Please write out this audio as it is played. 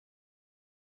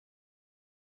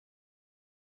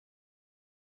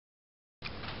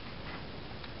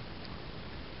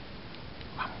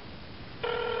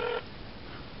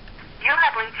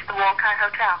Star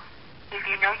Hotel. If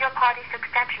you know your party's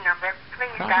extension number,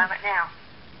 please dial it now.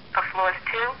 For floors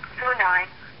 2 through 9,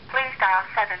 please dial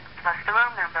 7 plus the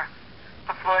room number.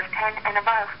 For floors 10 and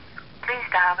above, please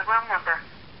dial the room number.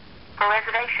 For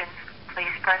reservations,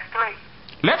 please press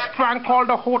 3. Let's try and call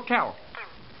the hotel.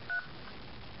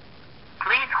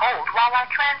 Please hold while I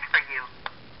transfer you.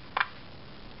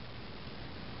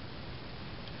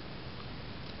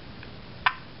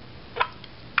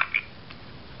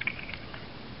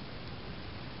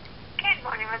 Good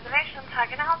morning, reservations. How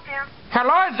can I help you?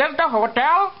 Hello, is this the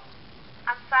hotel?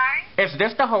 I'm sorry? Is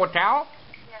this the hotel?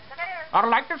 Yes, it is. I'd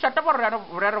like to set up a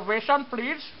reservation,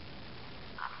 please.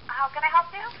 How can I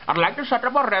help you? I'd like to set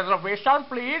up a reservation,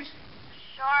 please.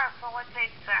 Sure. For what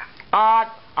date, sir?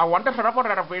 I want to set up a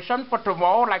reservation for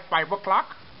tomorrow, like 5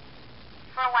 o'clock.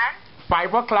 For when?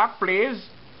 5 o'clock, please.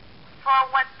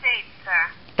 For what date, sir?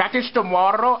 That is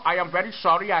tomorrow. I am very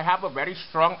sorry. I have a very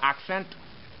strong accent.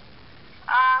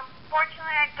 Fortunately,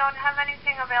 I don't have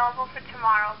anything available for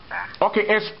tomorrow, sir.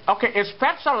 Okay, is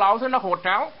pets allowed in the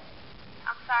hotel?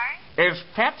 I'm sorry? Is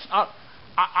pets...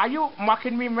 are you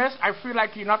mocking me, miss? I feel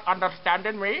like you're not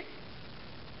understanding me.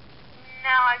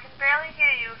 No, I can barely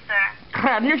hear you, sir.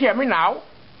 Can you hear me now?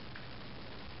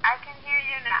 I can hear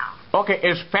you now. Okay,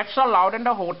 is pets allowed in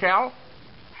the hotel?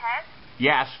 Pets?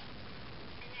 Yes.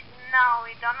 No,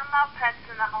 we don't allow pets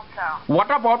in the hotel.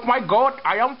 What about my goat?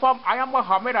 I am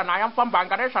Mohammed and I am from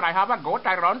Bangladesh and I have a goat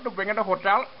I want to bring in the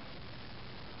hotel.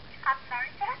 I'm sorry,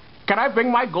 sir? Can I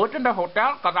bring my goat in the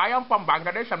hotel? Because I am from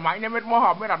Bangladesh and my name is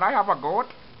Mohammed and I have a goat.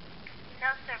 No,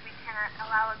 sir, we cannot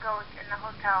allow a goat in the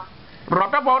hotel.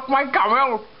 What about my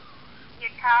camel?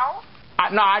 Your cow?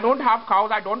 No, I don't have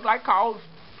cows. I don't like cows.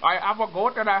 I have a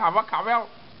goat and I have a camel.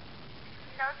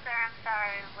 No, sir, I'm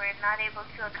sorry. We're not able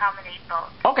to accommodate both.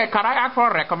 Okay, can I ask for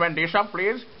a recommendation,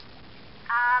 please?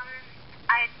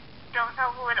 I don't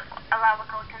know who would allow a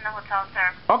goat in the hotel,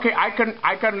 sir. Okay,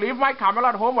 I can leave my camel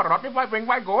at home, or not if I bring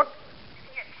my goat?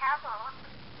 Your camel?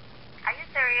 Are you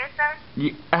serious, sir?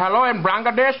 Hello, in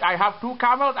Bangladesh, I have 2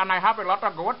 camels and I have a lot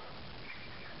of goat.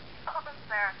 Oh,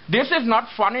 sir. This is not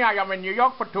funny. I am in New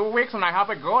York for 2 weeks and I have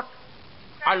a goat.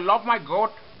 Sir, I love my goat.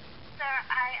 Sir,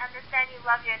 I understand you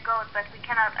love your goat, but we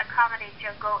cannot accommodate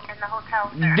your goat in the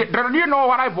hotel, sir. Do you know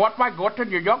what I bought my goat in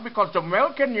New York? Because the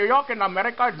milk in New York in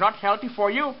America is not healthy for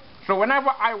you. So whenever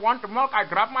I want milk, I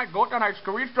grab my goat and I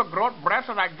squeeze the goat breast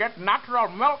and I get natural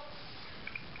milk.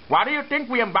 Why do you think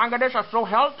we in Bangladesh are so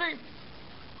healthy?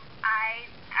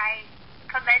 I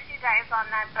commend you guys on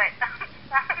that, but I'm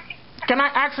sorry. Can I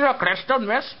ask you a question,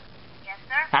 miss? Yes,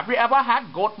 sir? Have you ever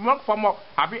had goat milk from a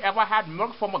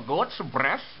goat's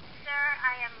breast? Sir,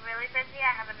 I am really busy.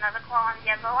 I have another call on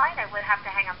the other line. I would have to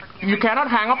hang up with you. You cannot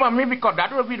hang up on me because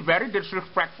that would be very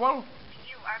disrespectful.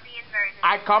 You are being very disrespectful.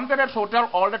 I come to this hotel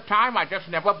all the time. I just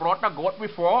never brought a goat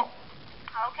before.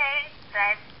 Okay,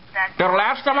 that's... The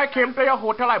last time I came to your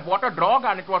hotel, I bought a dog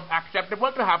and it was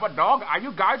acceptable to have a dog. Are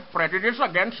you guys prejudiced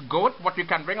against goats, but you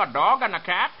can bring a dog and a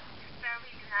cat? Sir,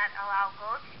 we do not allow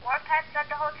goats or pets at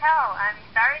the hotel. I'm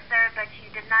sorry, sir, but you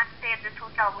did not stay at this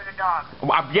hotel with a dog.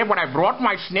 Yeah, but I brought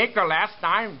my snake the last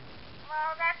time.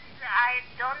 Well, I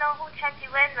don't know who checked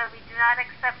you in, but we do not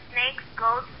accept snakes,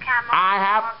 goats, camels...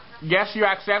 Yes, you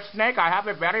accept snake. I have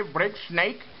a very big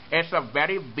snake. It's a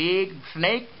very big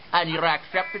snake, and you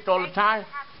accept it all the time.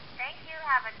 Thank you.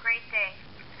 Have a great day.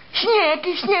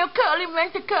 Snakey, snake, curly,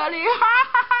 meant to curly.